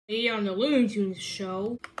On the Looney Tunes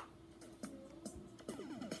show.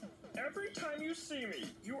 Every time you see me,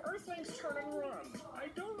 you Earthlings turn and run. I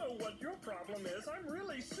don't know what your problem is. I'm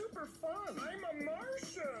really super fun. I'm a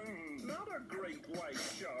Martian, not a great white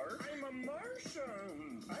shark. I'm a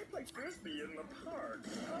Martian. I play frisbee in the park.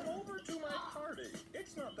 Come over to my party.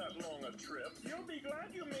 It's not that long a trip. You'll be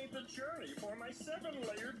glad you made the journey for my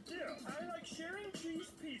 7-layered dip. I like sharing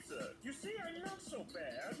cheese pizza. You see, I'm not so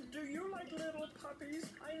bad. Do you like little puppies?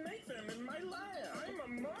 I make them in my lab. I'm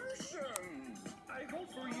a Martian. I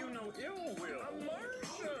hope for you no ill will. A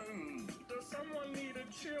Martian. Does someone need a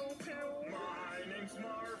chill pill? My name's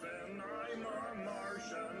Marvin. I'm a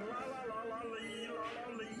Martian. La la la la lee la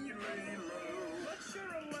la lee lee loo. Let's share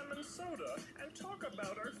a lemon soda and talk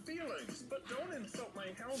about our feelings. But don't insult my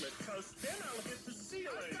helmet, cause then I'll hit the ceiling.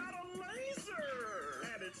 I got a laser!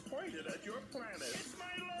 And it's pointed at your planet. It's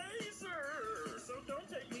my laser! So don't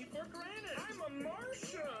take me for granted. I'm a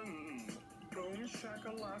Martian! Boom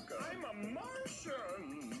shakalaka. I'm a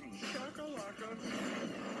Martian! Shakalaka.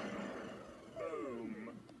 Boom.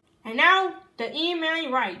 And now, the E.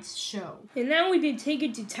 Manley Wrights show. And now we've been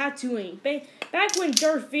taken to Tatooine. Back when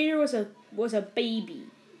Darth Vader was a baby.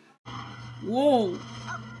 Whoa.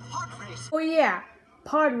 Oh yeah,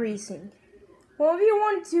 pod racing. Well, if you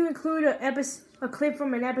wanted to include a clip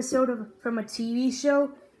from an episode from a TV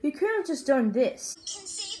show, you could have just done this. You can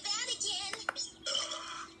say that again.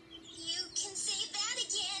 You can say that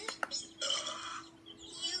again.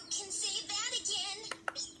 You can say that again.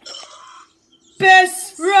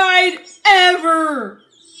 Best ride ever!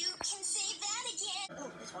 You can say that again. I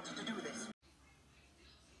always wanted to do this.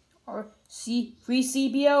 Or free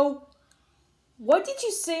CBO. What did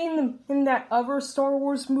you say in that other Star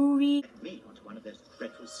Wars movie? Me onto one of those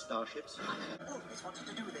dreadful starships. I always wanted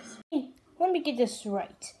to do this. Hey, let me get this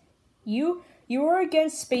right. You were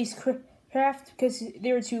against spacecraft because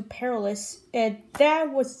they were too perilous, and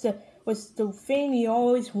that was the thing you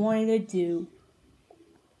always wanted to do.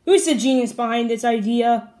 Who's the genius behind this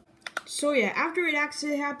idea? So yeah, after an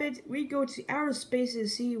accident happened, we go to outer space to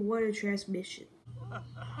see what a transmission.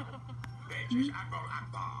 This is Admiral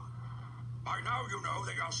Akbar. By now you know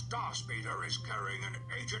that your star speeder is carrying an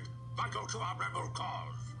agent vital to our rebel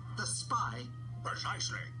cause. The spy?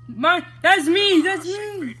 Precisely. That's me! That's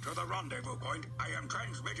Send me! me to the rendezvous point. I am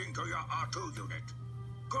transmitting to your R2 unit.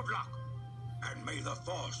 Good luck, and may the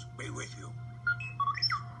Force be with you.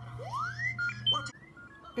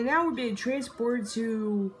 And now we're being transported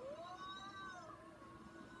to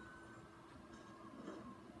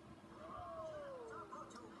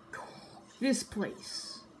this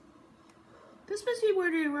place. This must be where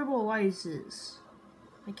the Rebel Alliance is.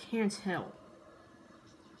 I can't tell.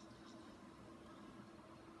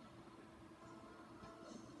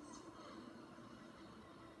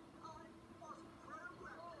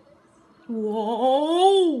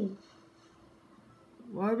 Whoa!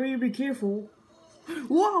 Why better be careful?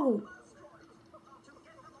 Whoa!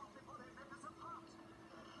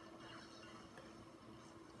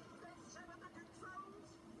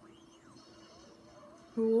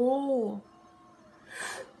 Whoa!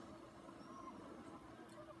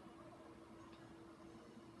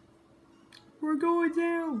 We're going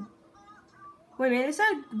down. Wait a minute, is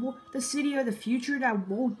that the city of the future that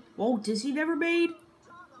Walt Disney never made?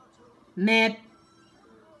 Meh.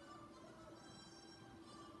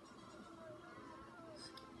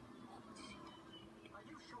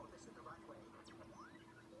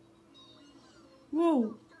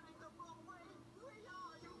 Whoa.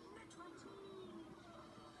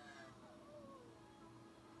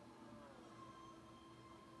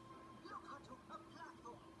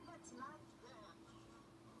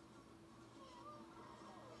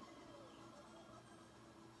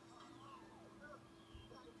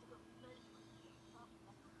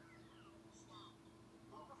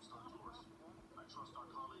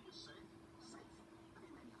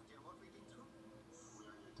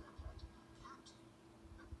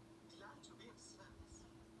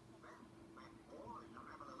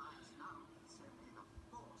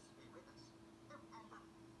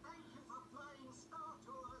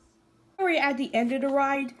 We're at the end of the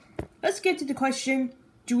ride. Let's get to the question,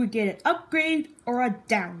 do we get an upgrade or a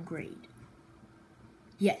downgrade?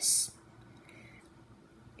 Yes.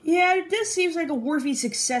 Yeah, this seems like a worthy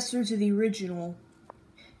successor to the original.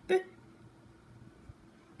 But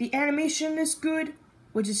the animation is good,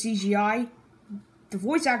 which is CGI. The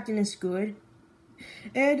voice acting is good.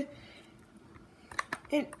 And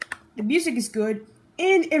the music is good.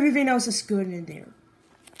 And everything else is good in there.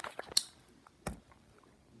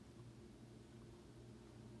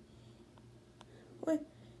 What?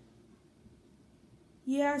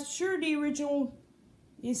 Yeah, sure, the original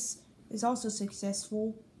is also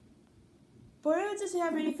successful. But it doesn't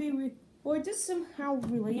have anything, or it does somehow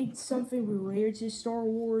relate something related to Star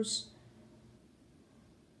Wars.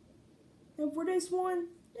 And for this one,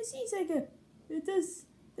 it seems like this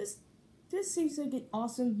seems like an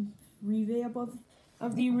awesome revamp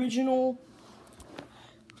of the original.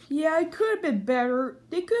 Yeah, it could have been better.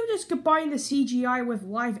 They could have just combined the CGI with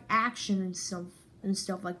live action and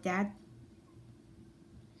stuff like that.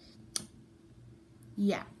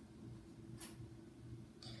 Yeah.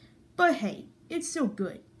 But hey, it's still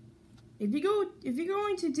good. If you're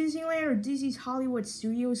going to Disneyland or Disney's Hollywood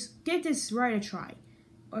Studios, give this ride a try.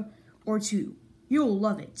 Or two. You'll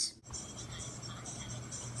love it.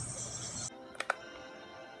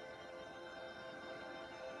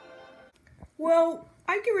 Well,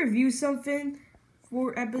 I can review something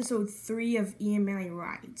for episode 3 of Manley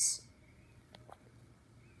Rides.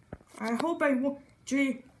 I hope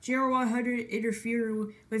JR100 interfere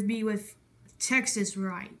with me with Texas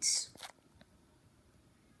rides.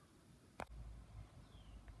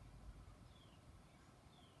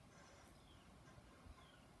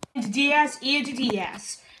 Diaz,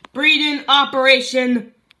 breeding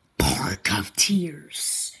operation Park of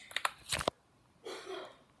Tears.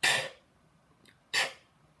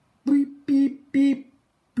 Beep beep beep.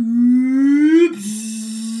 Boop.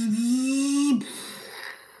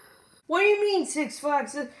 What do you mean Six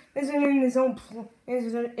Flags isn't in his own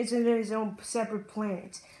isn't in his own separate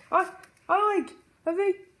planet? I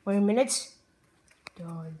think. Wait a minute.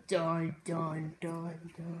 Dun dun dun dun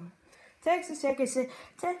dun. Texas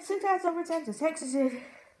over Texas.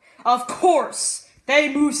 Of course,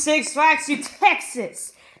 they moved Six Flags to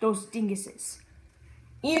Texas. Those dinguses.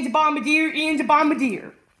 Ian the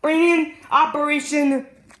Bombardier. Bringing Operation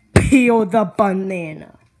Peel the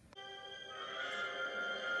Banana.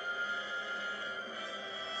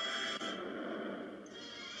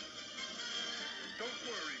 Don't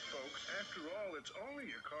worry, folks. After all, it's only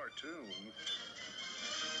a cartoon.